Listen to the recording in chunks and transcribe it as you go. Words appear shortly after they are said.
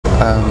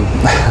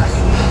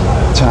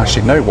I don't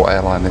actually know what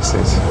airline this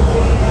is.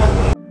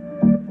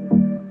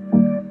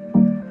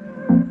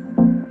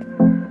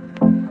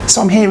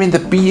 So I'm here in the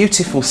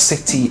beautiful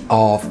city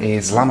of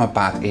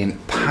Islamabad in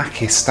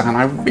Pakistan.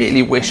 I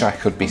really wish I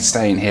could be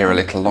staying here a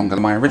little longer.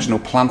 My original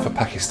plan for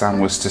Pakistan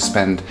was to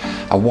spend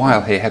a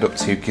while here, head up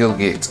to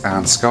Gilgit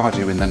and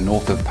Skardu in the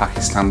north of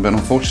Pakistan, but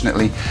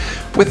unfortunately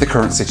with the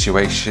current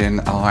situation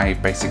I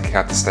basically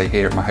had to stay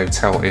here at my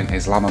hotel in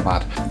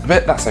Islamabad.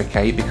 But that's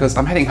okay because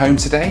I'm heading home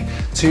today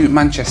to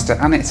Manchester,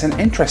 and it's an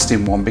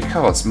interesting one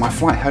because my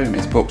flight home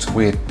is booked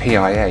with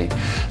PIA,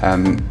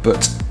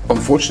 but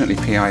unfortunately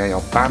PIA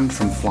are banned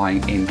from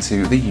flying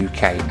into the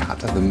UK at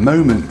the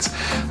moment.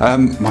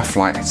 My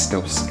flight is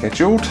still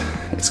scheduled,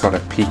 it's got a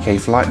PK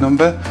flight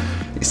number,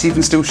 it's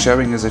even still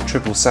showing as a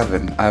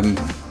 777,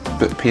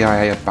 but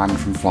PIA are banned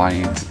from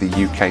flying into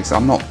the UK, so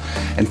I'm not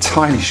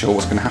entirely sure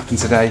what's going to happen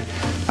today.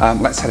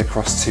 Let's head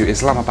across to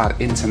Islamabad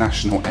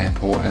International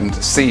Airport and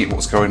see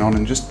what's going on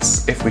and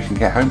just if we can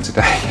get home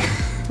today.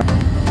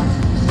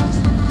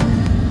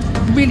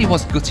 Really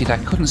was gutted I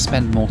couldn't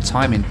spend more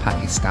time in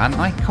Pakistan.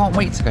 I can't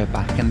wait to go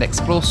back and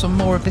explore some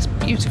more of this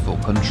beautiful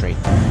country.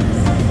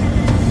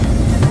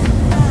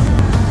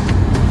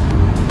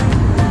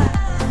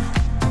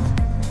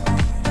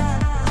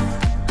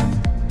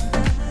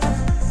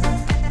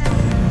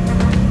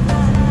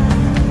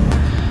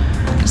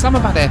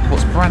 Islamabad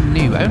Airport's brand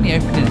new, only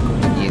opening a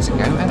couple of years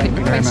ago, and it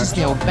replaces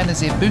the old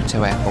Benazir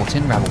Bhutto Airport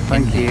in Rawalpindi.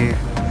 Thank you.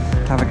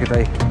 Have a good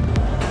day.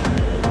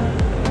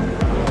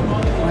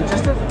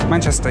 Manchester?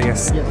 Manchester,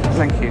 yes.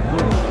 Thank you.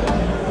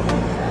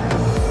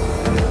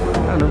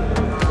 Hello.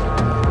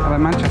 Hello,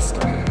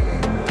 Manchester.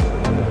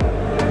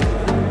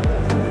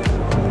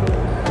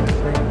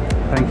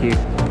 Thank you.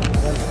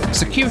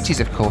 Security's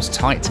of course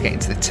tight to get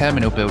into the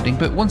terminal building,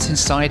 but once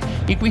inside,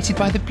 you're greeted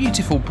by the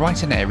beautiful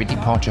bright and airy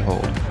departure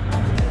hall.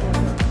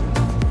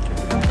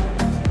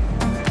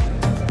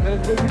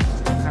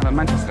 Hello,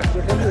 Manchester.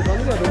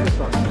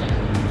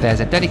 There's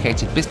a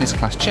dedicated business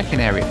class check-in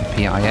area for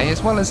PIA,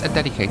 as well as a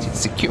dedicated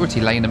security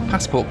lane and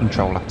passport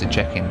control after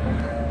check-in.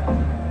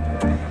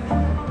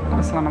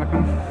 Assalamu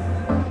alaikum.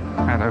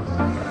 Hello.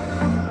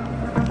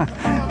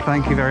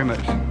 Thank you very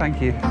much.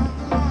 Thank you.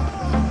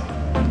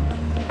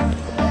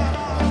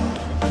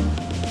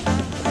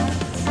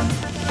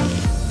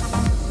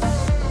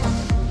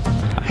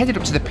 I headed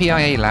up to the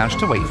PIA lounge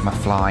to wait for my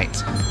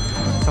flight.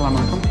 Assalamu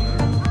alaikum.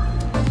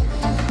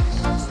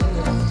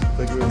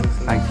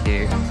 Thank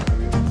you.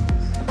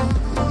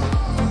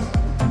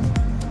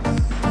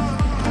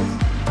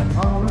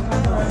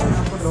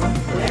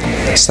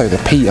 So the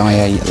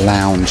PIA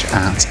lounge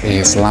at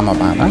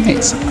Islamabad, and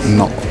it's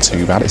not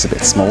too bad. It's a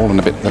bit small and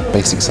a bit of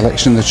basic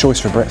selection. The choice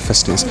for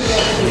breakfast is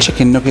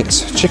chicken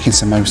nuggets, chicken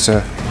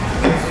samosa,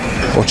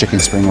 or chicken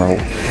spring roll.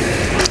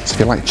 So if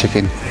you like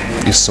chicken,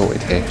 you're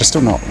sorted here. I've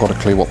still not got a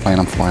clue what plane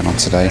I'm flying on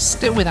today.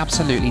 Still with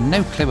absolutely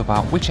no clue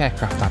about which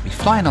aircraft I'd be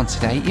flying on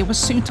today, it was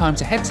soon time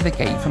to head to the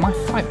gate for my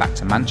flight back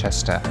to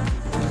Manchester.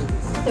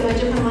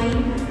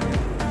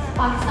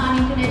 Pakistan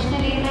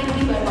International Airline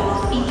की बरपास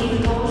PK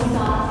 9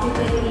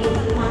 से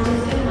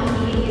Manchester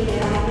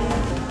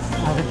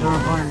I was trying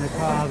to find the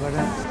car, but in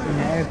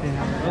the airplane.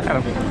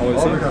 Hello. How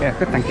is it? Yeah,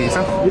 good, thank you.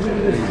 Yourself?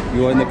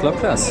 You are in the club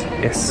class?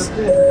 Yes.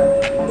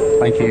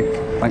 Thank you.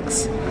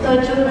 Thanks. You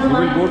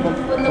will board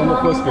on the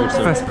first page,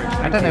 sir. First page.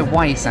 I don't know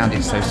why he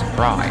sounded so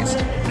surprised.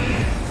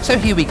 So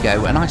here we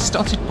go, and I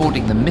started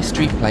boarding the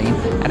mystery plane,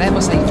 an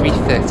Airbus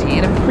A330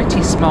 in a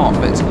pretty smart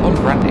but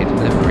unbranded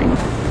livery.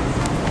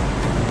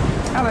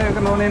 Hello,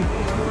 good morning.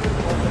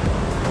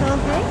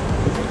 Okay.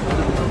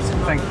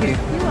 Thank you.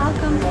 You're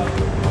welcome.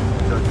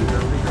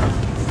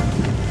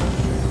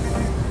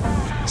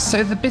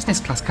 So the business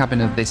class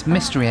cabin of this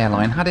mystery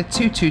airline had a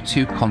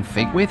 222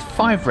 config with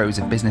 5 rows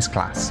of business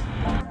class.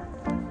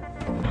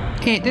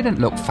 It didn't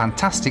look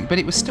fantastic, but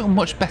it was still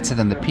much better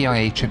than the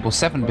PIA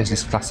 777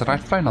 business class that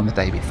I'd flown on the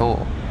day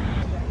before.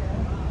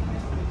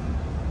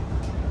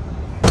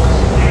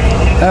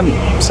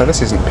 So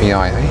this isn't PIA.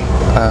 I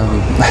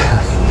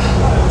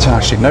don't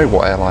actually know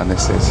what airline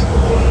this is.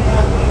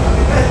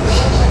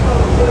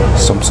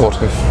 Some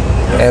sort of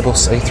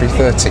Airbus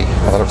A330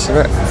 by the looks of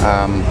it.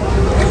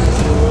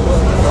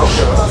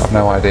 I've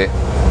no idea.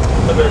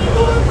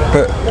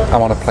 But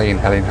I'm on a plane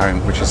heading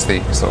home, which is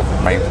the sort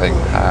of main thing.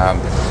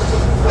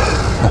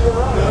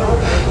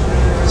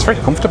 It's very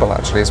comfortable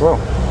actually as well.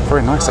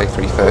 Very nice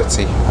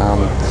A330.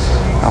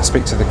 I'll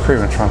speak to the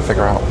crew and try and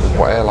figure out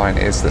what airline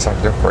it is that's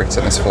actually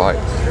operating this flight.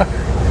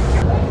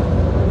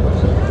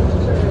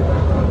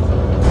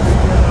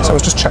 So I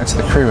was just chatting to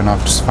the crew and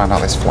I've just found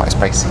out this flight is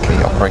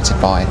basically operated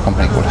by a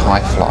company called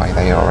Hi-Fly.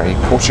 They are a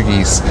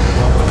Portuguese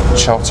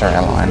charter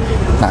airline.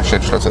 Actually,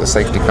 I just looked at the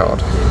safety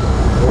card.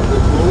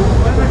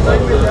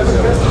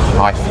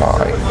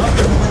 Hi-Fly.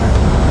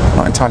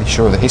 Not entirely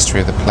sure of the history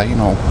of the plane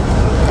or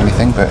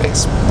anything, but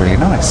it's really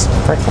nice,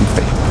 very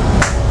comfy.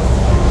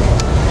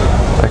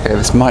 Okay,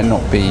 this might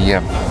not be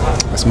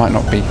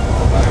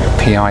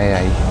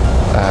PIA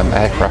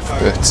aircraft,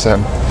 but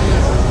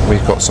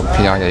we've got some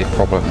PIA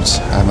problems,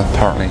 and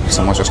apparently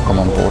someone's just come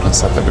on board and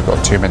said that we've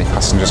got too many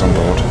passengers on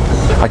board.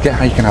 I get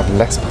how you can have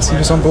less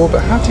passengers on board,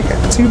 but how do you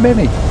get too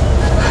many?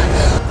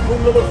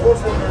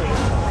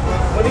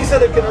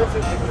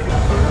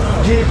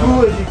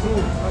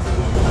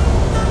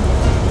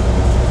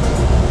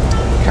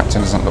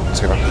 Captain doesn't look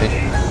too happy.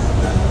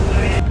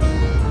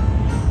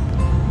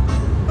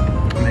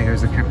 There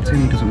goes the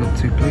captain, he doesn't look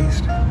too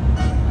pleased.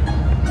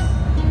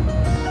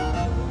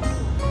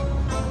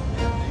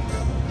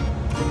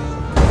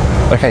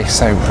 Okay,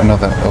 so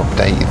another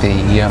update.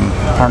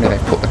 Apparently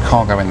they've put the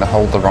cargo in the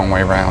hold the wrong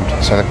way round,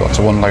 so they've got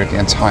to unload the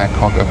entire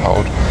cargo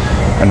hold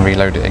and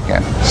reload it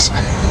again. So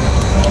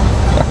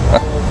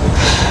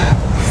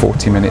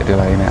 40-minute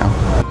delay now.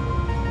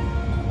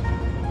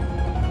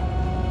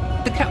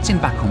 The captain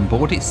back on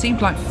board, it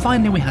seemed like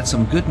finally we had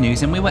some good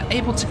news and we were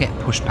able to get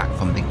pushed back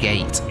from the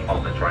gate.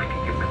 On the track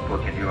equipment,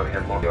 put in your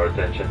headlock. Your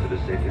attention to the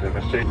safety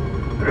limit.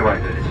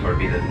 Reminder, it's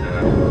forbidden.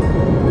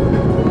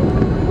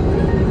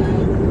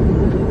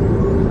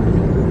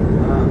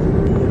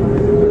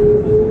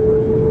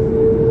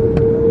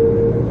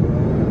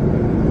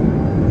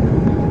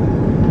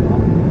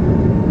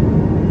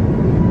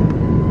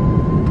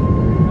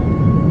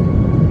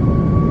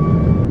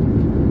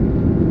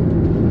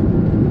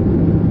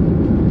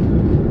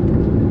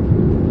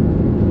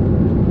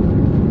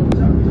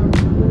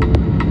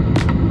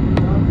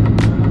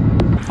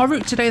 Our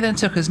route today then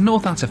took us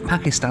north out of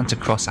Pakistan to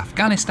cross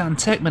Afghanistan,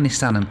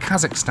 Turkmenistan and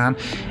Kazakhstan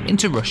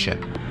into Russia.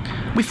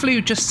 We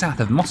flew just south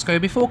of Moscow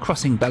before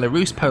crossing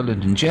Belarus,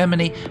 Poland and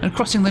Germany and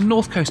crossing the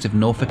north coast of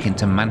Norfolk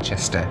into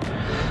Manchester.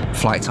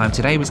 Flight time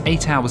today was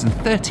 8 hours and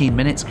 13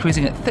 minutes,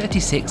 cruising at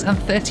 36 and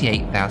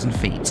 38,000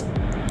 feet.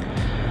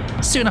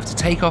 Soon after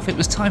takeoff it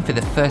was time for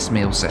the first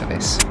meal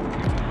service.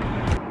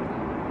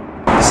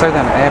 So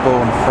then,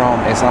 airborne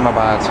from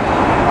Islamabad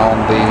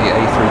on the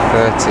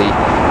A330,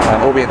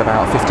 albeit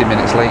about 50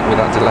 minutes late with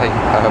that delay,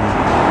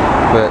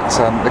 but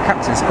the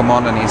captain's come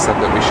on and he said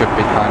that we should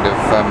be kind of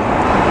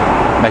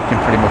making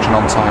pretty much an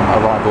on-time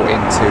arrival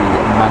into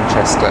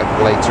Manchester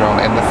later on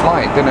in the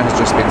flight. Dinner has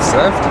just been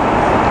served.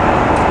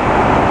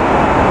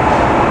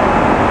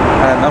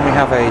 And then we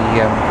have a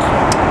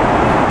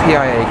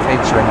PIA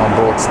catering on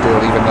board still,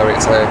 even though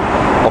it's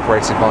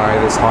operated by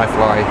this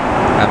high-fly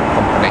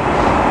company.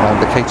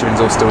 The catering's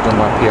all still done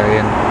by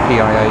PIA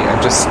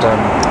and just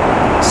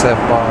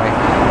served by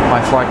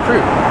high-fly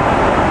crew,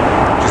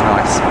 which is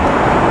nice.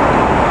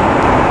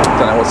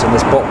 Don't know what's in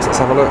this box, let's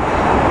have a look.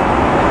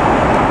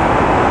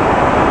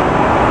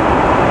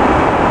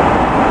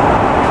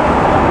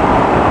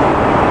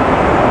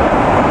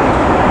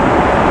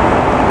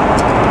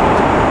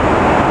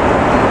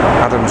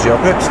 Adam's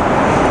yogurt.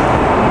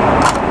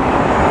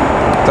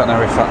 Don't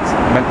know if that's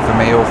meant for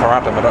me or for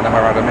Adam, I don't know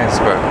where Adam is,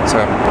 but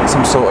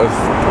some sort of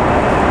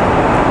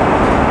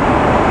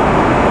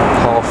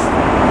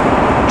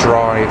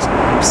half-dried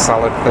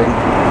salad thing.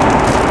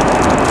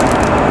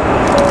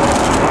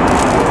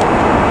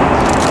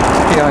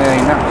 PIA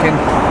napkin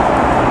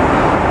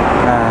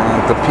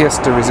and the pièce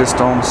de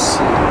résistance.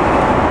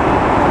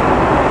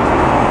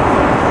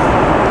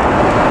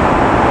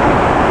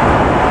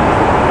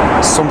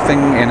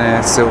 Something in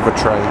a silver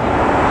tray.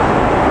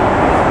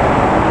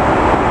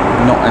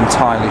 Not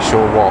entirely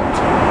sure what.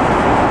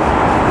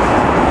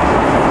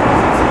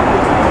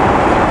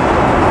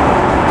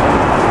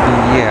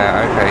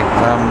 Yeah, okay.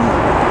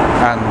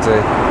 And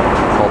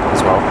cob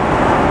as well.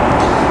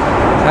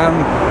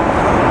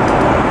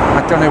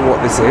 I don't know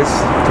what this is,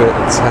 but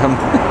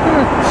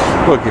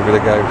we'll give it a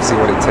go, see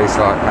what it tastes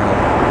like. Hang on.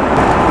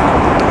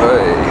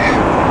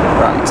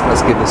 Right,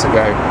 let's give this a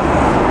go.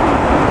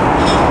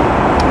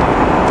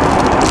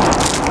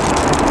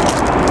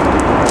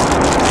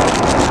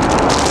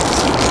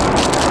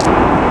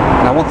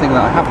 Now, one thing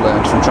that I have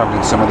learned from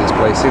travelling to some of these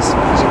places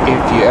is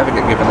if you ever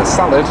get given a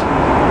salad,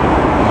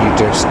 you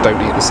just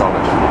don't eat the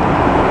salad.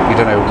 You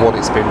don't know what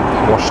it's been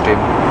washed in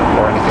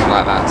or anything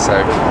like that.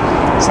 So,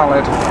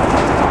 salad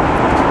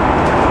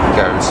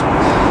goes.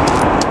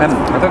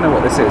 I don't know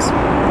what this is,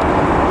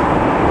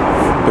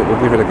 but we'll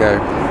give it a go.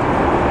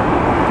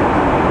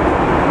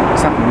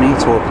 Is that meat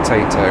or a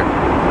potato?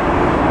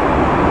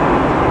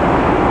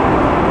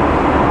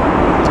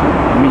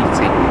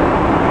 Meaty.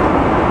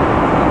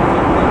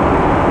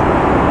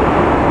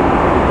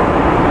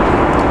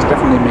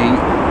 Definitely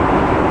meat.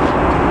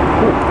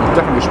 Ooh, it's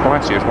definitely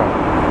spicy as well.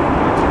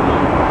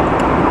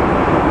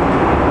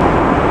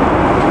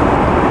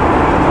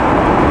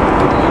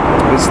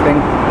 This thing,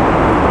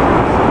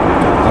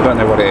 I don't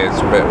know what it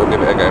is, but we'll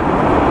give it a go.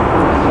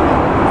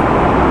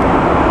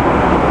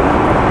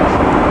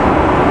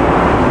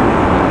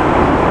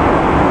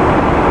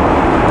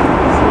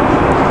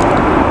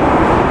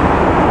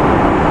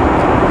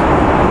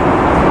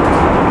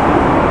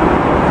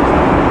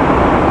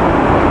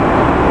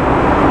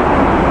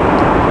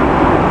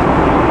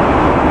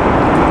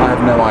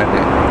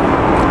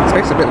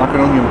 A bit like an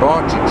onion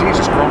bhaji.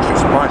 Jesus Christ,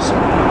 it's spicy.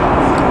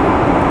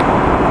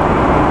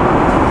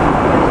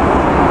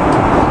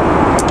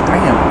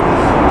 Damn.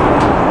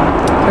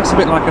 Tastes a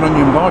bit like an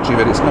onion bhaji,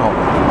 but it's not.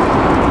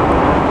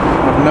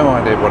 I have no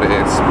idea what it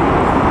is.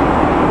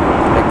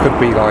 It could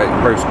be like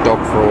roast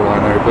dog for all I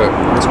know, but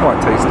it's quite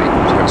tasty,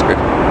 so it's good.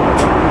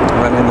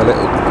 And then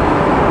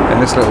in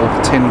this little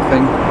tin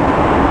thing,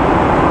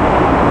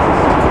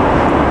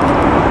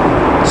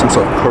 some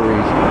sort of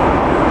curried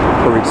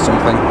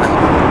something. I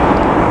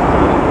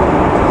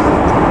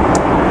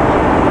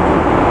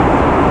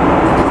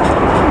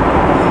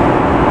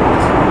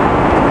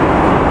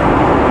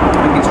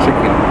think it's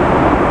chicken.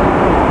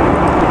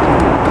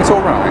 It's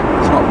alright,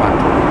 it's not bad.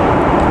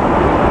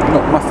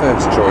 Not my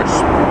first choice,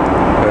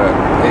 but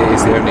it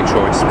is the only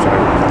choice, so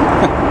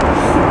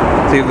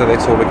it's either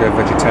this or we go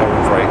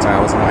vegetarian for 8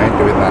 hours and I ain't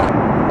doing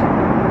that.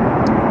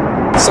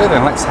 So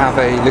then let's have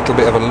a little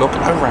bit of a look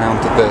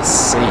around the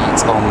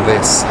seat on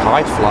this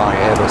high-fly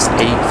Airbus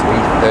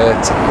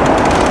A330.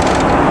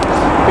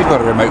 We've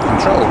got a remote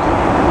control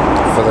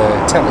for the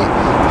telly,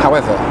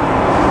 however,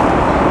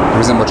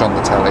 there isn't much on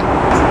the telly.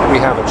 We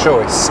have a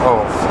choice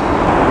of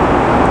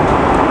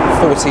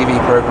 4 TV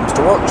programmes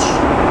to watch,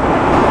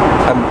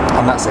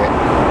 and that's it,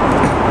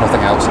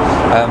 nothing else.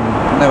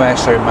 No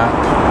airshow map,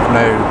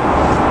 no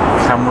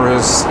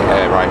cameras,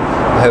 yeah right,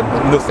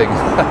 nothing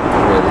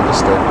really,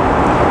 just a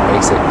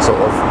basic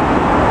sort of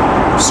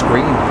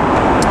screen.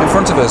 In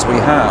front of us we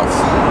have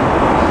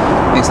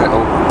these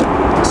little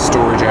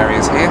storage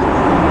areas here,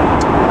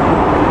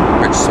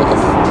 which sort of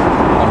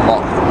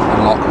unlock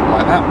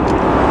like that,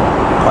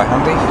 quite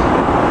handy.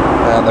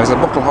 There's a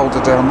bottle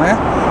holder down there.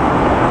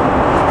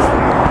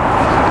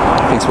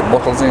 Things put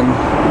bottles in,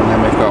 and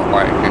then we've got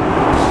like a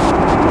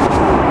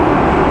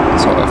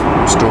sort of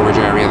storage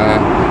area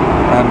there.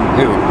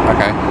 Ooh,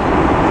 okay.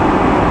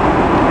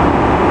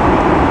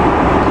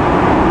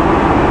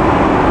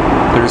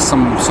 There is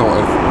some sort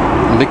of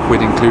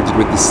liquid included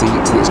with the seat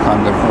that's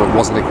kind of, or it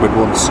was liquid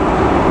once,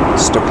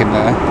 stuck in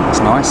there. That's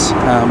nice.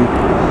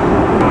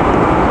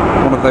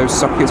 One of those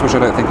sockets, which I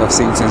don't think I've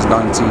seen since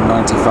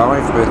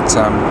 1995, but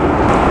a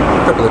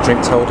couple of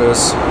drinks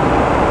holders.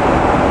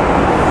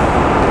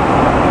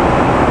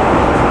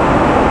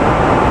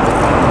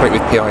 Great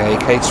with PIA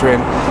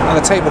catering, and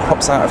the table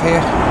pops out of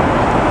here.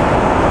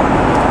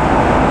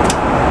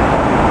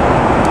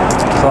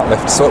 So that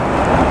lifts up.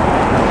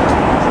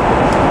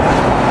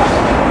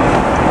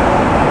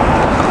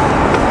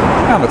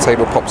 And the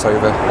table pops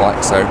over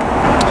like so.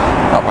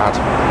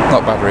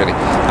 Not bad really.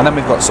 And then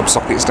we've got some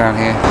sockets down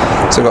here.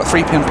 So we've got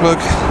 3-pin plug,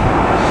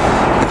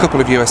 a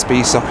couple of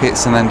USB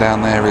sockets, and then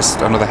down there is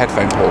another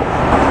headphone port.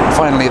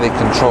 Finally the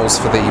controls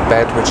for the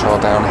bed, which are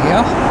down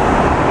here.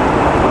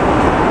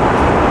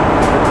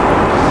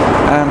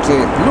 And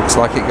it looks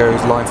like it goes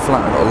lie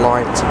flat. I've got a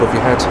light above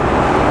your head,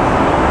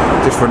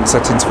 different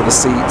settings for the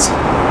seat,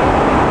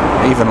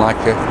 even like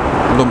a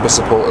lumbar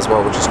support as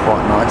well, which is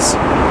quite nice.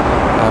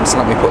 So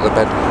let me put the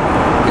bed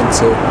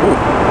into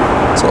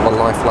sort of a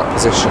lie flat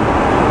position.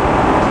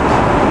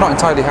 I'm not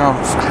entirely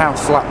how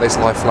flat this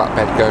lie flat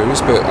bed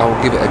goes, but I'll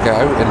give it a go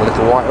in a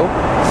little while.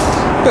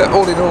 But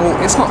all in all,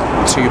 it's not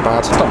too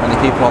bad. There's not many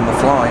people on the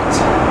flight.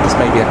 There's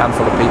maybe a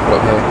handful of people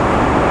up here.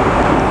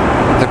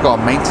 They've got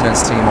a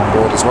maintenance team on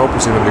board as well,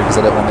 presumably because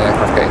they don't want the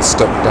aircraft getting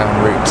stuck down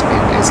route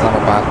in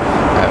Islamabad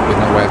with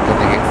no way of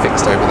getting it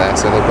fixed over there.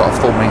 So they've got a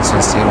full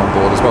maintenance team on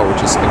board as well,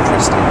 which is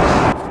interesting.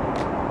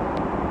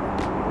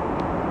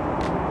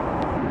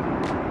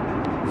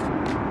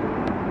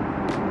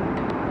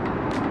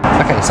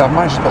 Okay, so I've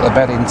managed to put the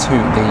bed into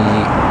the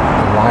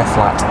lie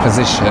flat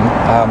position.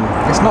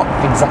 It's not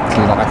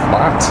exactly lie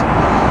flat.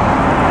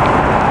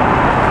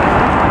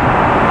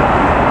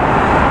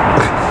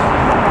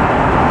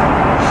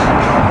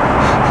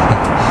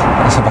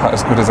 About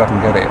as good as I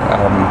can get it.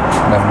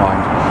 Never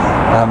mind.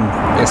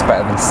 It's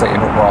better than sitting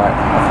upright,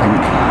 I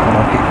think.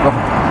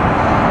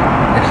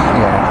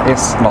 Yeah,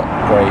 it's not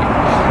great.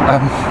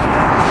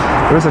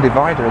 There is a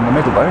divider in the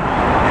middle though,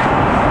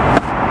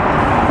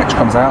 which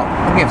comes out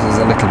and gives us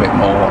a little bit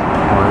more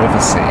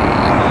privacy.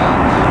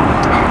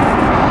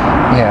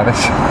 Yeah,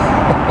 this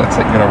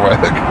ain't gonna work.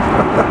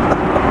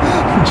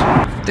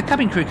 The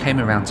cabin crew came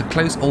around to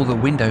close all the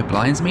window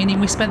blinds,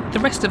 meaning we spent the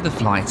rest of the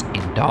flight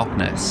in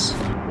darkness.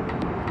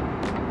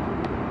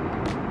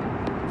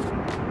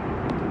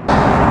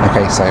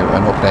 Okay, so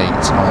an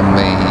update on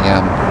the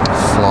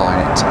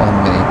flight on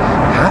the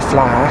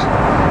high-fly.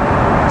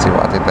 See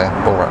what I did there?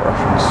 Borat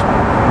reference.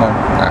 No.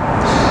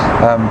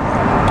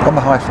 On the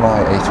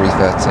high-fly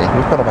A330,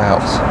 we've got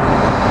about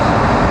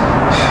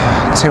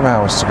 2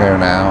 hours to go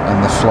now,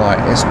 and the flight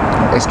is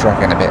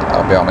dragging a bit,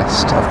 I'll be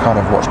honest. I've kind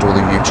of watched all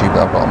the YouTube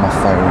that I've got on my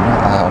phone.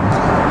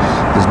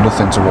 There's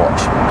nothing to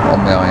watch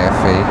on the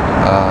IFE.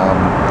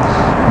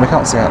 We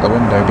can't see out the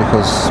window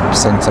because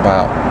since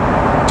about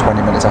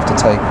 20 minutes after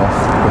takeoff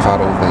we've had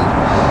all the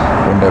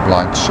window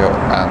blinds shut,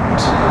 and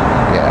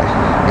yeah,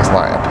 it's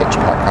like a pitch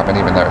black cabin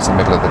even though it's the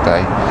middle of the day,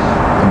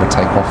 and we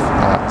take off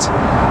at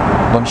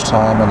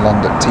lunchtime and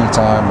land at tea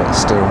time, but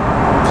still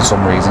for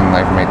some reason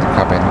they've made the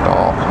cabin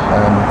dark.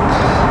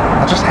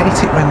 I just hate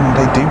it when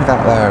they do that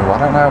though. I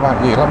don't know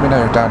about you, let me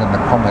know down in the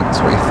comments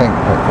what you think,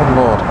 but good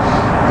lord,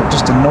 it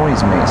just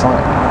annoys me. It's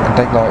like a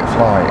daylight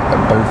flight at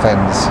both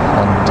ends,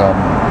 and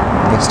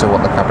They still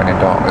want the cabin in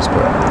darkness,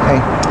 but hey,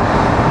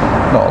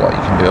 not a lot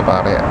you can do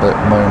about it, but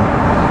moan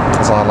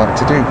as I like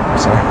to do,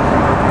 so.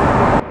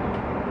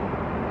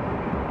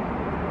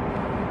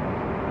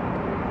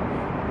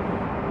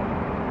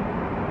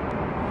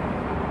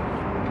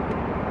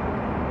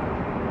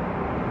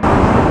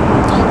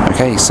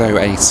 Okay, so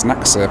a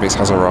snack service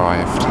has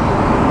arrived.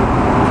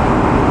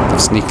 I've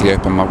sneakily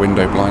opened my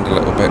window blind a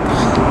little bit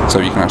so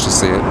you can actually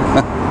see it.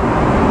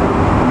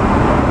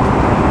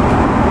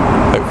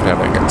 Hopefully I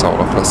don't get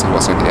told off. Let's see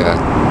what's in here.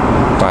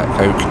 Diet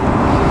Coke.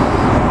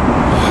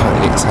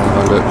 Let's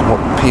have a look what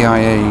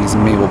PIA's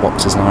meal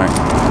box is like.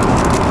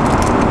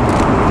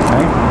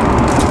 Okay.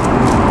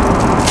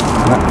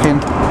 Napkin.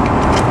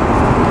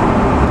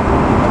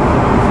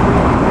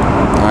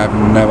 I have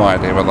no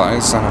idea what that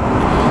is.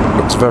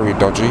 Looks very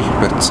dodgy,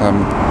 but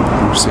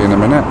we'll see in a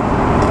minute.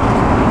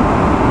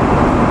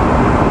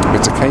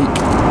 Bit of cake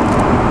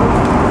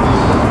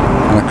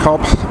and a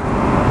cob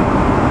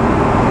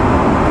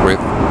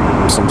with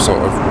some sort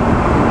of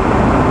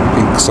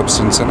pink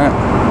substance in it.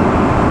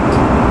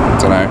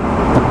 Don't know.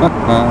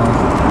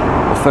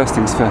 Well, first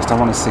things first, I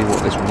want to see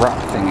what this wrap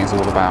thing is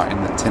all about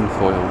in the tin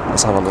foil.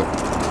 Let's have a look.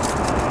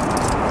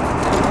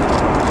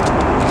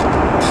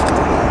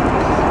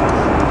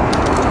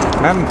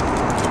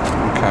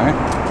 Okay.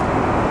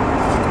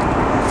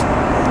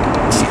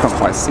 You can't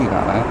quite see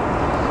that there.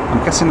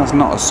 I'm guessing that's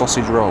not a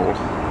sausage roll.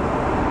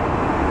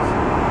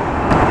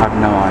 I have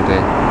no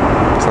idea.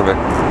 Let's have it.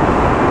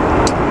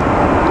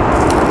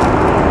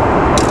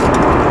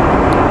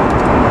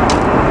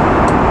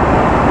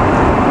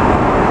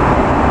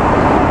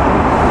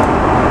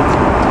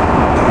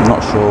 I'm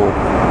not sure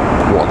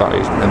what that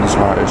is in the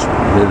slightest.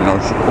 Really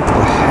not sure. What the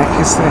heck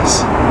is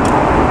this?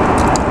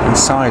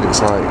 Inside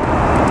it's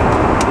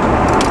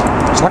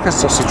like a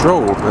sausage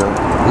roll, but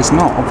it's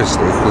not,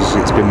 obviously, because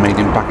it's been made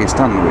in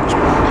Pakistan, which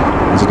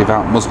is a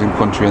devout Muslim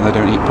country and they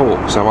don't eat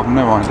pork, so I've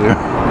no idea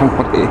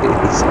what it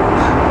is.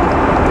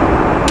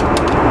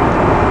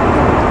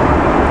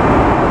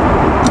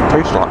 It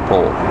tastes like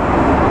pork.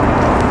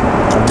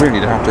 I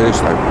really do have to do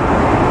so.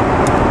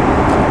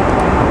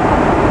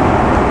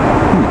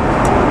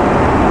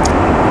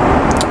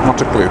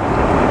 Not a clue.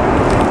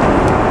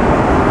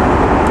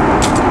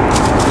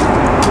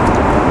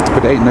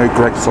 But it ain't no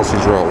Greg's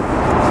sausage roll.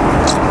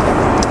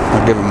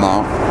 I'll give them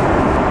that.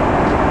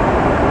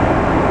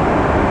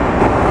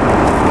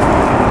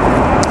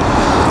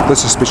 The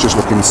suspicious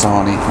looking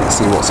sarnie. Let's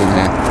see what's in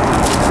here.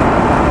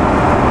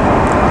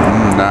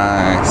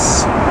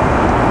 Nice.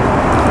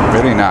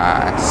 Very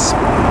nice.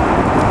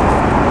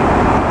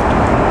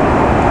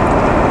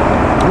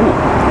 Ooh.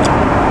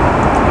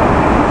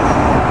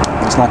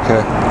 It's like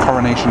a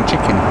coronation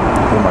chicken,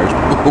 almost.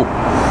 Ooh.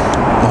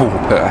 Oh,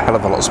 but a hell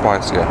of a lot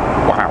spicier.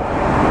 Wow.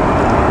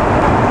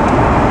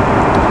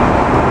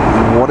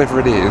 Whatever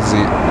it is,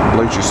 it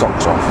blows your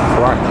socks off.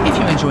 Right. If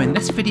you're enjoying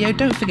this video,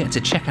 don't forget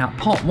to check out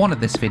part 1 of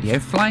this video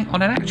flying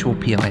on an actual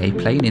PIA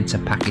plane into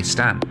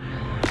Pakistan.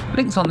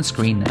 Link's on the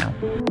screen now.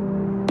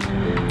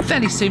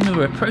 Fairly soon we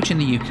were approaching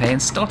the UK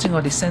and starting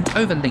our descent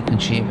over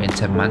Lincolnshire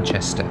into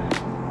Manchester.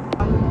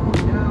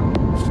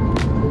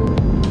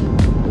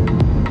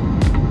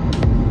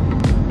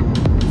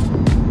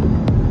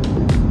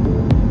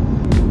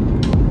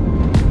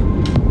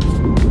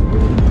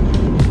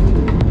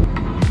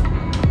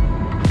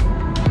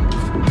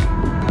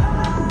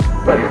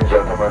 Ladies and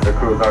gentlemen, the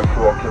crew now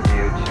welcome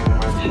you to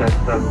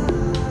Manchester.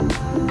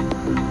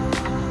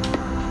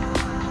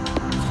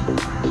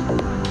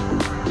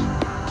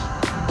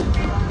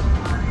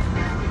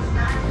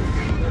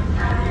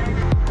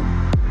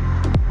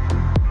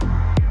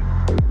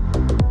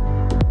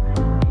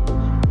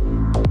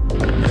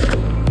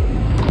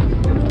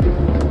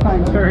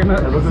 Thanks very much.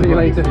 See you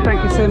later.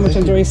 Thank you so much.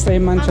 Enjoy your stay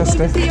in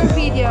Manchester. See your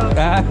video.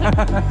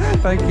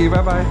 Thank you.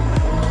 Bye bye.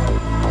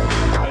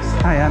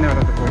 Hi, I knew I'd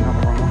have to bring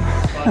another one.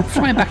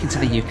 Flying back into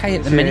the UK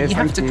at the minute, you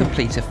have to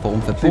complete a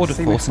form for Border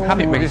Force and have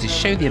it ready to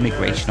show the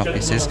immigration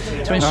officers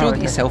to ensure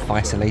that you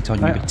self-isolate on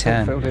your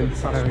return.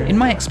 In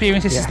my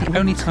experience, this is the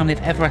only time they've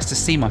ever asked to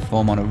see my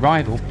form on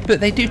arrival,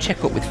 but they do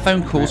check up with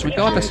phone calls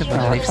regardless of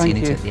whether they've seen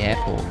it at the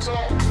airport.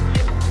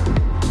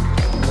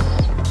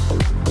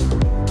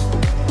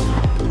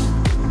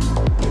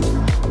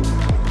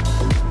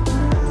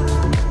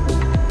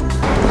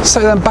 So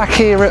then back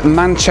here at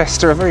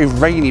Manchester, a very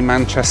rainy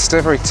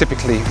Manchester, very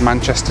typically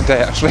Manchester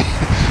day actually,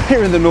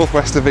 here in the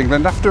northwest of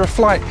England, after a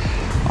flight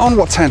on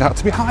what turned out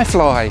to be high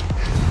fly.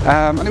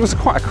 And it was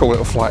quite a cool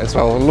little flight as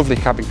well, a lovely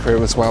cabin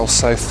crew as well,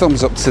 so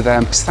thumbs up to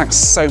them. Thanks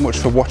so much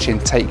for watching,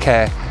 take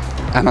care,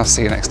 and I'll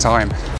see you next time.